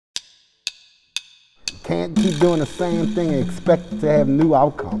can't keep doing the same thing and expect to have new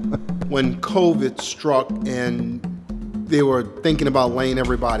outcome. When COVID struck and they were thinking about laying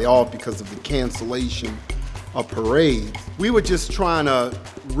everybody off because of the cancellation of parades, we were just trying to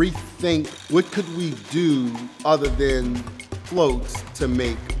rethink what could we do other than floats to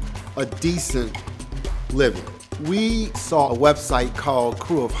make a decent living. We saw a website called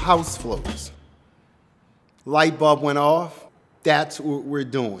Crew of House Floats. Light bulb went off. That's what we're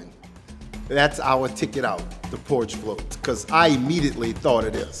doing. That's our ticket out, the porch floats, because I immediately thought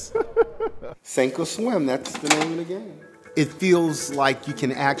of this. Sink or swim, that's the name of the game. It feels like you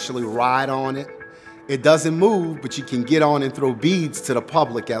can actually ride on it. It doesn't move, but you can get on and throw beads to the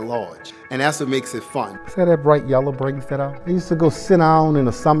public at large. And that's what makes it fun. See that bright yellow brings that out? I used to go sit down in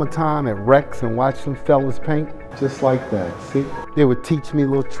the summertime at Rex and watch some fellas paint. Just like that, see? They would teach me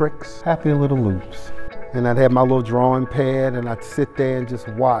little tricks, happy little loops. And I'd have my little drawing pad and I'd sit there and just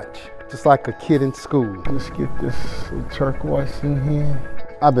watch, just like a kid in school. Let's get this little turquoise in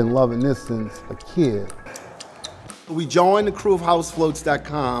here. I've been loving this since a kid. We joined the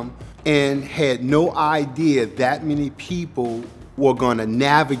crewofhousefloats.com and had no idea that many people were gonna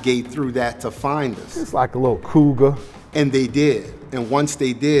navigate through that to find us. It's like a little cougar. And they did. And once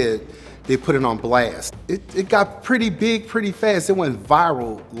they did, they put it on blast. It got pretty big pretty fast. It went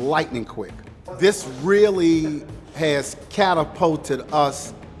viral lightning quick. This really has catapulted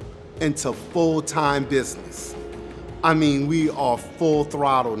us into full-time business. I mean, we are full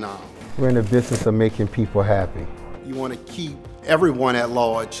throttle now. We're in the business of making people happy. You want to keep everyone at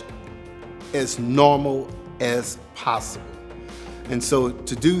large as normal as possible. And so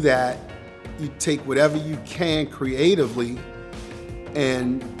to do that, you take whatever you can creatively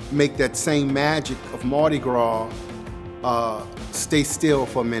and make that same magic of Mardi Gras stay still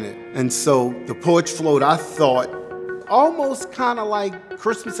for a minute. And so the porch float, I thought, almost kind of like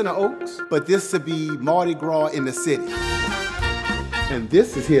Christmas in the Oaks, but this would be Mardi Gras in the city. And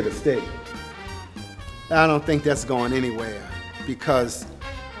this is here to stay. I don't think that's going anywhere because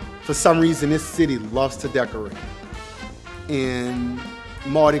for some reason this city loves to decorate. And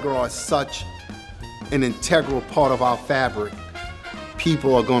Mardi Gras is such an integral part of our fabric.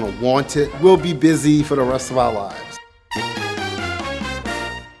 People are gonna want it. We'll be busy for the rest of our lives.